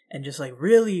 And just like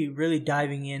really, really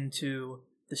diving into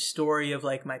the story of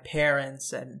like my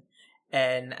parents and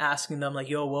asking them like,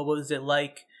 yo, what was it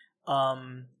like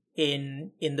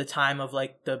in the time of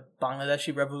like the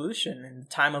Bangladeshi revolution and the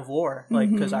time of war?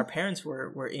 Like, because our parents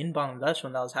were in Bangladesh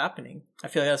when that was happening. I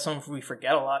feel like that's something we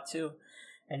forget a lot too.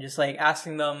 And just like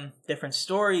asking them different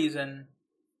stories and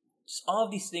just all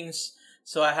of these things.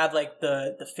 So I had like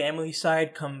the family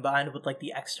side combined with like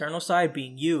the external side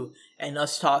being you and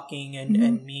us talking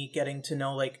and me getting to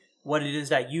know like what it is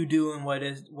that you do and what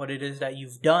it is that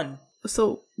you've done.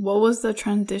 So what was the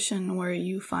transition where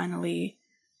you finally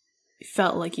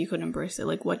felt like you could embrace it?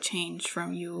 Like what changed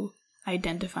from you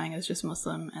identifying as just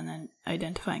Muslim and then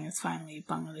identifying as finally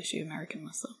Bangladeshi American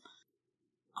Muslim?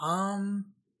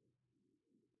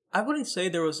 I wouldn't say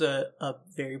there was a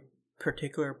very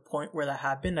particular point where that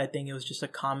happened. I think it was just a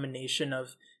combination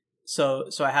of so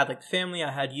I had like family, I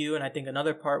had you, and I think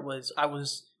another part was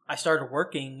I started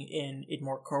working in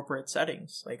more corporate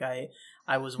settings. Like I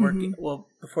was working well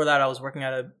before that I was working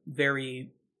at a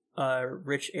very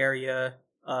rich area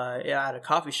at a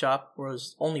coffee shop where it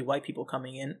was only white people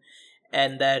coming in,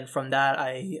 and then from that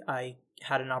I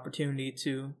had an opportunity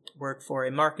to work for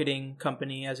a marketing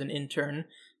company as an intern.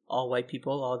 All white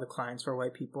people, all the clients were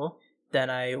white people. Then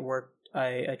I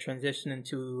transitioned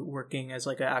into working as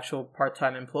like an actual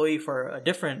part-time employee for a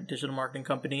different digital marketing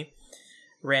company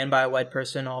ran by a white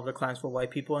person. All of the clients were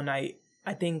white people. And I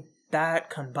think that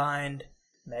combined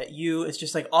met you. It's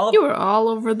just like all of you were all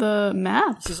over the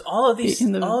map. It's just all of these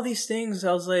things.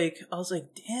 I was like,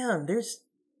 damn, there's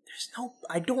no,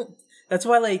 I don't. That's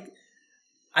why like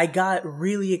I got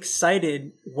really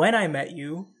excited when I met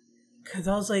you, because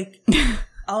I was like,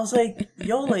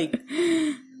 yo, like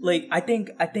I think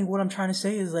what I'm trying to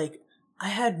say is like I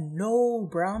had no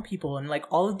brown people, and like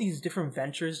all of these different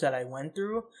ventures that I went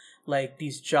through, like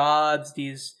these jobs,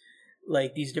 these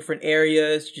different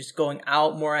areas, just going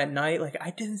out more at night, like I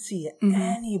didn't see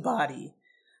anybody.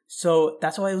 So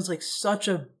that's why it was like such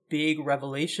a big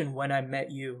revelation when I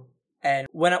met you. And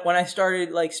when I started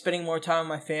like spending more time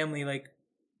with my family, like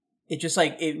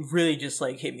it really just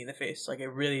like hit me in the face. Like it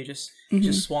really just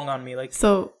swung on me. Like,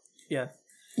 so yeah,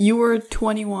 you were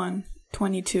 21,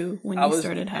 22 when you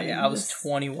started having I was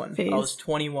 21. Phase. I was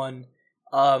 21.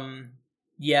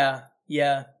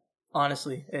 Yeah.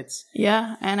 Honestly, it's...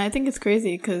 Yeah, and I think it's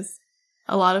crazy because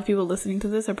a lot of people listening to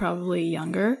this are probably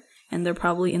younger, and they're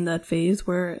probably in that phase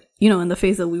where, you know, in the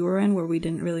phase that we were in, where we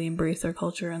didn't really embrace our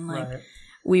culture, and like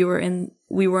we weren't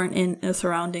in a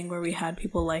surrounding where we had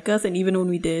people like us, and even when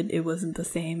we did, it wasn't the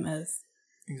same as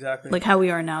like how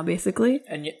we are now, basically.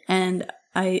 And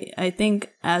I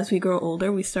think as we grow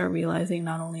older, we start realizing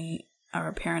not only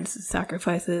our parents'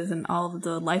 sacrifices and all of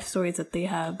the life stories that they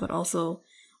have, but also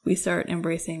we start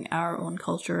embracing our own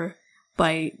culture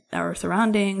by our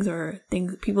surroundings or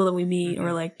people that we meet,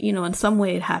 or like, you know, in some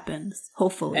way it happens,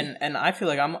 hopefully. And I feel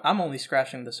like I'm only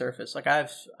scratching the surface. Like I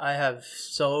have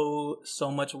so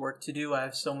much work to do. I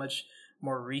have so much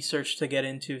more research to get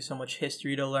into, so much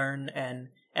history to learn, and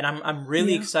I'm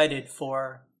really excited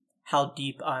for how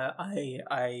deep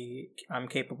I'm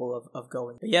capable of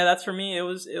going. But yeah, that's for me. It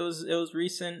was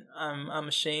recent. I'm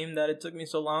ashamed that it took me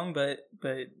so long, but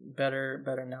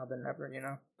better now than never, you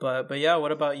know. But yeah,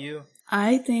 what about you?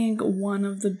 I think one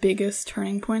of the biggest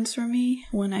turning points for me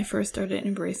when I first started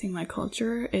embracing my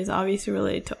culture is obviously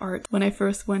related to art. When I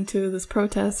first went to this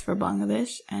protest for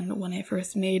Bangladesh, and when I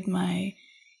first made my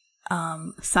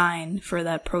sign for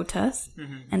that protest,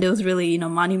 and it was really, you know,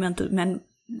 monumental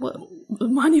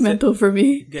for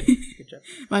me. Good job.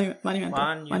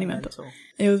 Monumental.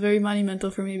 It was very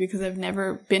monumental for me because I've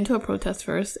never been to a protest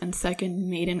first, and second,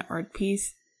 made an art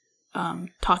piece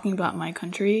talking about my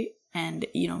country, and,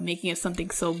 you know, making it something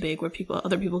so big where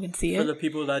other people can see it. For the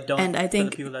people that don't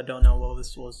know what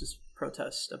this was this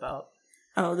protest about.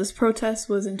 Oh, this protest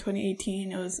was in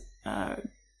 2018. It was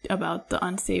about the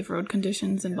unsafe road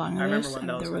conditions in Bangladesh. I remember when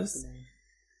that was happening.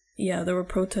 Yeah, there were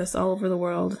protests all over the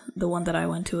world. The one that I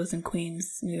went to was in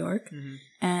Queens, New York.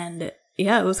 And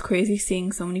yeah, it was crazy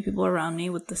seeing so many people around me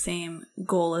with the same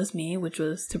goal as me, which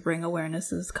was to bring awareness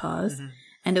to this cause.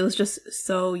 And it was just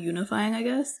so unifying, I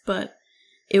guess. But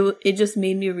it just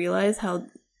made me realize how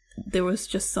there was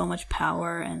just so much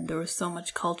power, and there was so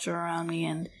much culture around me,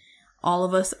 and all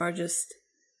of us are just...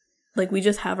 like, we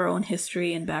just have our own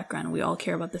history and background. We all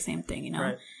care about the same thing, you know?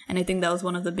 Right. And I think that was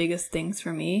one of the biggest things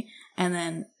for me. And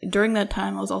then during that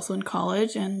time, I was also in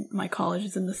college, and my college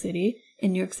is in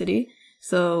New York City.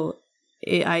 So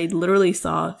I literally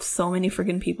saw so many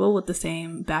freaking people with the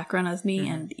same background as me,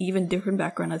 and even different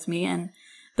background as me. And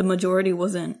the majority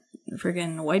wasn't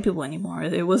friggin' white people anymore.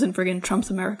 It wasn't friggin' Trump's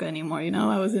America anymore, you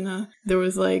know? There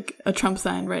was like a Trump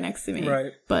sign right next to me.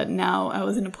 Right. But now I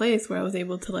was in a place where I was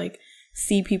able to like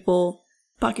see people,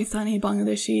 Pakistani,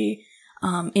 Bangladeshi,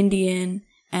 Indian,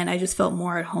 and I just felt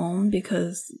more at home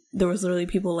because there was literally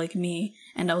people like me,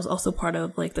 and I was also part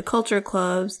of like the culture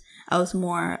clubs. I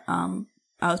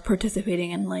was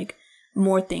participating in like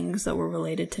more things that were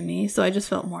related to me, so I just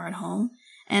felt more at home.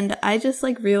 And I just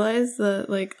like realized that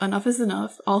like enough is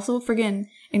enough. Also, friggin'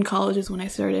 in college is when I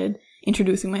started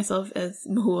introducing myself as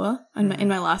Mahua in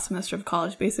my last semester of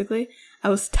college. Basically, I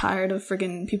was tired of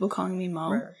friggin' people calling me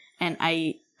Mo. Right. And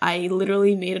I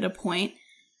literally made it a point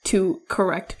to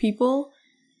correct people,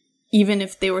 even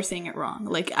if they were saying it wrong.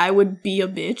 Like, I would be a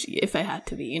bitch if I had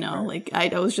to be, you know? Right.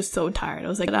 Like, I was just so tired. I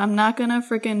was like, I'm not gonna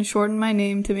freaking shorten my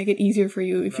name to make it easier for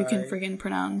you if you can freaking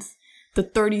pronounce the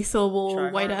 30-syllable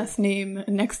white-ass name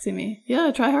next to me.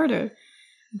 Yeah, try harder.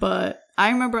 But I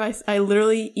remember I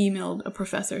literally emailed a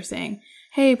professor saying,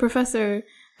 hey, professor,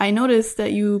 I noticed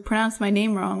that you pronounced my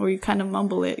name wrong, or you kind of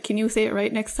mumble it. Can you say it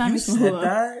right next time? You said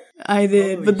that? I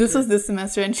did, Holy but this was this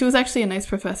semester, and she was actually a nice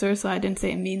professor, so I didn't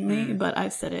say it meanly, but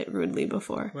I've said it rudely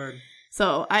before. Word.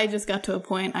 So I just got to a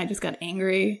point, I just got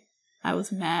angry. I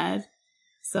was mad.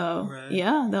 So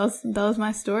yeah, that was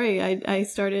my story. I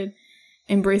started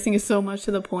embracing it so much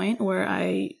to the point where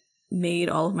I made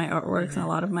all of my artworks, and a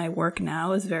lot of my work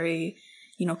now is very,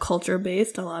 you know, culture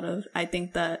based. I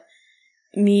think that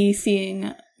me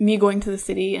going to the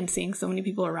city and seeing so many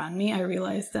people around me, I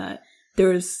realized that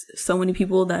there's so many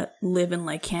people that live in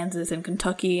like Kansas and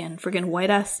Kentucky and freaking white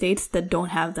ass states that don't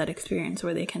have that experience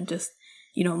where they can just,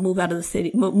 you know, move out of the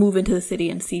city, move into the city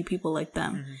and see people like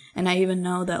them. Mm-hmm. And I even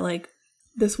know that like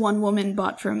this one woman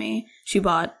she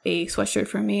bought a sweatshirt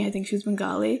for me. I think she was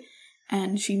Bengali,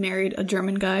 and she married a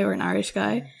German guy or an Irish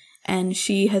guy. Mm-hmm. And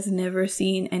she has never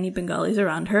seen any Bengalis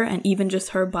around her. And even just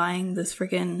her buying this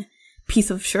freaking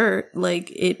piece of shirt,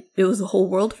 like it was a whole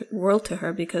world to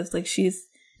her, because like she's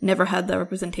never had that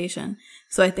representation.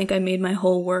 So I think I made my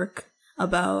whole work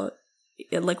about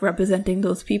like representing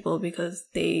those people, because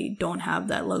they don't have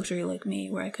that luxury like me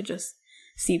where I could just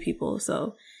see people.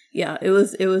 So yeah, it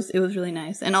was really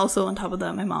nice. And also on top of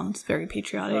that, my mom's very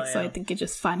patriotic, so I think it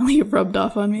just finally rubbed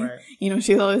off on me. Right. You know,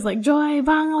 she's always like, Joy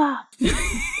Bangla.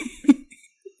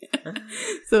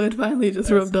 So it finally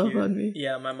just rubbed off on me.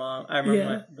 Yeah, my mom, I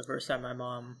remember the first time my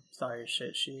mom saw your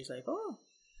shit, she was like, oh,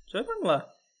 Joy Bangla.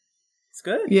 It's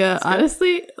good. Yeah, it's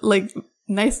honestly, good. Like,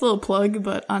 nice little plug,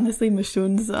 but honestly,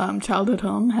 Mashun's childhood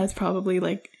home has probably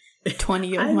like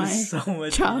 20 of my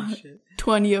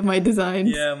 20 of my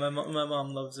designs. Yeah, my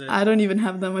mom loves it. I don't even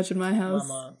have that much in my house.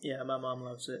 My mom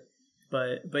loves it.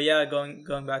 But yeah, going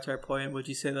back to our point, would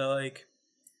you say that like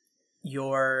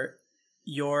your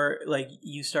like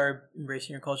you started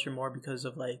embracing your culture more because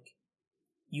of like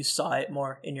you saw it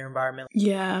more in your environment?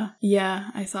 Yeah,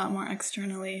 I saw it more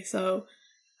externally. So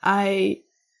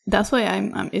that's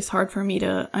why it's hard for me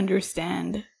to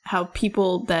understand how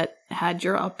people that had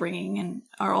your upbringing and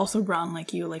are also brown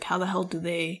like you, like how the hell do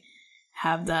they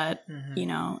have that, you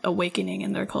know, awakening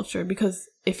in their culture? Because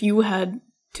if you had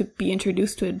to be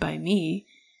introduced to it by me,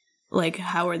 like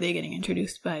how are they getting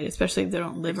introduced by it, especially if they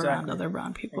don't live around other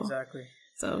brown people? Exactly.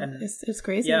 So it's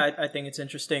crazy. Yeah, I think it's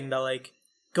interesting that like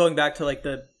going back to like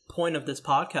the point of this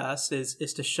podcast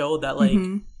is to show that like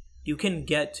you can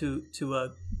get to a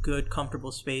good,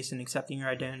 comfortable space in accepting your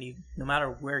identity no matter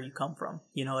where you come from.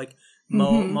 You know, like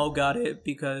Mo got it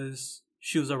because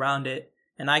she was around it,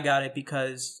 and I got it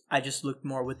because I just looked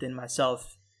more within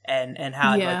myself and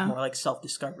had like more like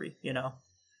self-discovery, you know?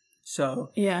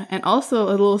 So yeah, and also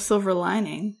a little silver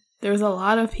lining. There's a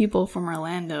lot of people from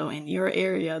Orlando in your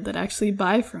area that actually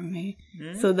buy from me.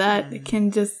 So that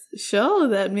can just show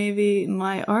that maybe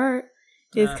my art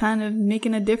is kind of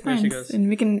making a difference and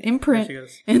making an imprint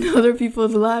in other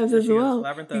people's lives as well,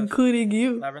 including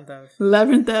you.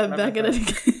 Labyrinth back at it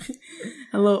again.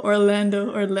 Hello,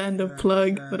 Orlando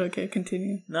plug. But okay,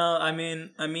 continue. No, I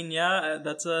mean, yeah,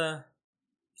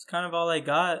 it's kind of all I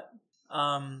got.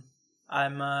 I'm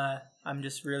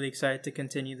just really excited to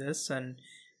continue this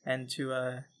and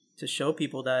to show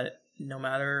people that no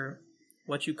matter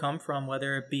what you come from,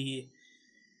 whether it be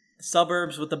the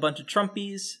suburbs with a bunch of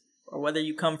Trumpies, or whether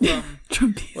you come from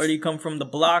the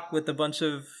block with a bunch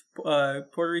of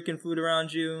Puerto Rican food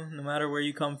around you, no matter where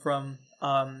you come from,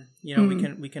 you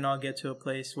know, we can all get to a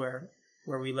place where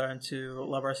we learn to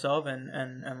love ourselves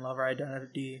and love our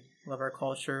identity, love our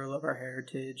culture, love our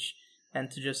heritage,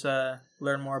 and to just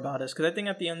learn more about us. Because I think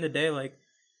at the end of the day, like,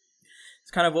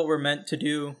 it's kind of what we're meant to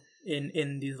do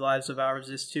in these lives of ours,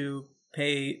 is to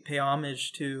pay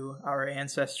homage to our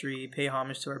ancestry, pay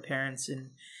homage to our parents and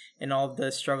all of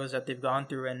the struggles that they've gone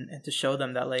through, and to show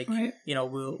them that, like, you know,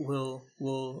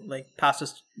 we'll like pass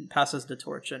us the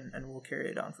torch and we'll carry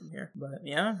it on from here. But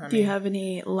yeah, do you have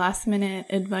any last minute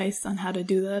advice on how to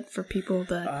do that for people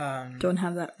that don't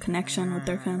have that connection with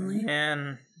their family?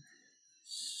 Man,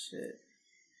 shit.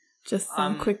 Just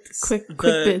some quick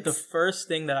bits. The first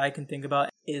thing that I can think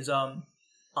about is on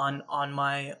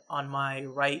my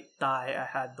right thigh I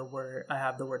have the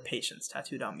word patience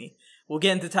tattooed on me. We'll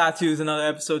get into tattoos another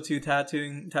episode too,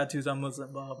 tattoos on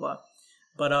Muslim, blah blah blah.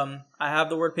 But I have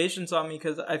the word patience on me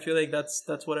because I feel like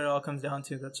that's what it all comes down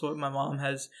to. That's what my mom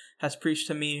has preached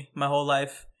to me my whole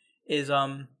life, is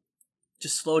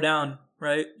just slow down,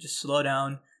 right? Just slow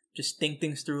down. Just think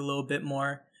things through a little bit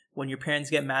more. When your parents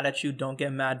get mad at you, don't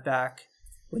get mad back.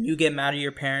 When you get mad at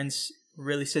your parents,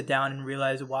 really sit down and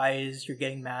realize why it is you're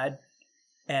getting mad,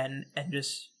 and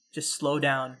just slow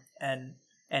down and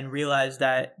realize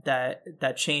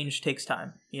that change takes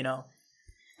time, you know?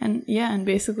 And yeah, and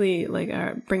basically, like,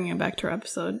 bringing it back to our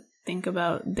episode, think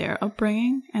about their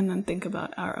upbringing and then think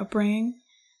about our upbringing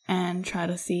and try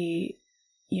to see,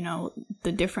 you know,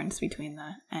 the difference between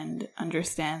that, and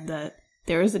understand that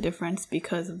there is a difference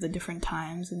because of the different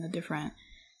times and the different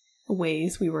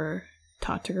ways we were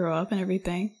taught to grow up and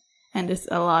everything. And it's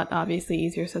a lot, obviously,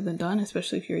 easier said than done,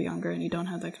 especially if you're younger and you don't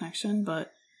have that connection.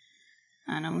 But,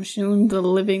 and I'm assuming the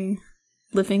living,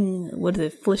 what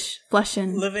is it, flesh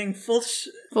and... Living flesh.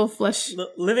 Full flesh.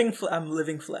 I'm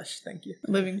living flesh, thank you.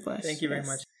 Living flesh. Thank you very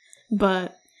much.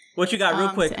 But, What you got?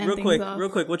 Real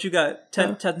quick. What you got?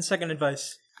 10-second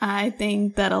advice. I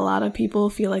think that a lot of people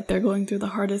feel like they're going through the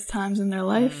hardest times in their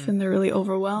life and they're really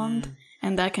overwhelmed.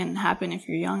 And that can happen if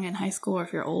you're young in high school or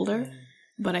if you're older.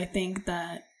 But I think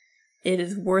that it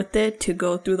is worth it to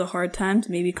go through the hard times,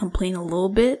 maybe complain a little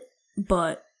bit,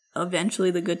 but eventually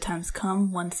the good times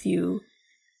come once you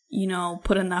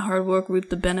put in that hard work, reap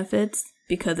the benefits.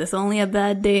 Because it's only a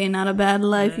bad day, not a bad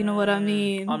life. You know what I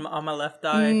mean? On my left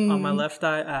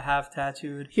eye, I have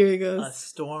tattooed. Here it goes. A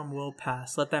storm will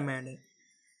pass. Let that marinate.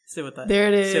 Sit with that. There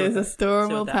it is. A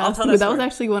storm will pass. That was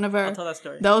actually one of our. I'll tell that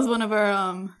story. That was one of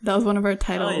our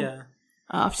title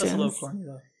options. That's a little corny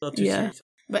though. A little too serious.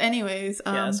 But anyways,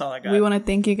 that's all I got. We want to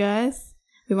thank you guys.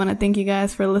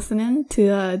 For listening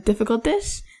to Difficult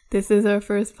Dish. This is our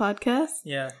first podcast.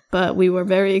 Yeah. But we were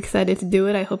very excited to do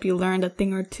it. I hope you learned a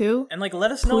thing or two. And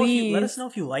let us know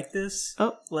if you like this.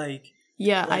 Oh.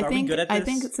 Yeah, I think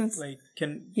since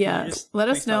let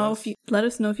us know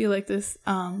if you like this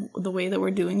the way that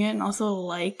we're doing it, and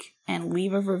also and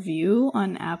leave a review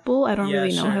on Apple. I don't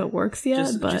really know how it works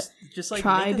yet, but just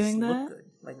try doing that.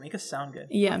 Make us sound good.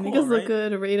 Yeah, make us look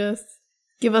good, rate us,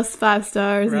 give us 5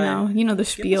 stars, you know the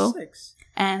spiel. Give us 6.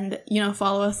 And,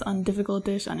 follow us on Difficult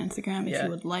Dish on Instagram if you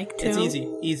would like to. It's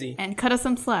easy. And cut us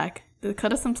some slack. This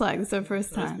is our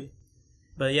first time.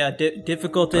 But yeah,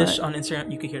 Difficult Dish on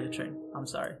Instagram. You can hear the train. I'm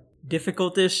sorry.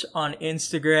 Difficult Dish on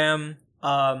Instagram.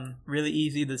 Really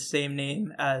easy. The same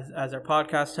name as our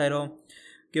podcast title.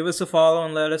 Give us a follow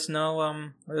and let us know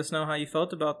how you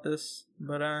felt about this.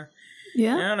 But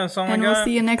that's all I got. And we'll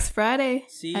see you next Friday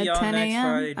at 10 a.m.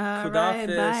 All right,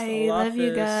 bye. Love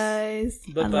you guys.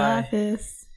 Bye-bye.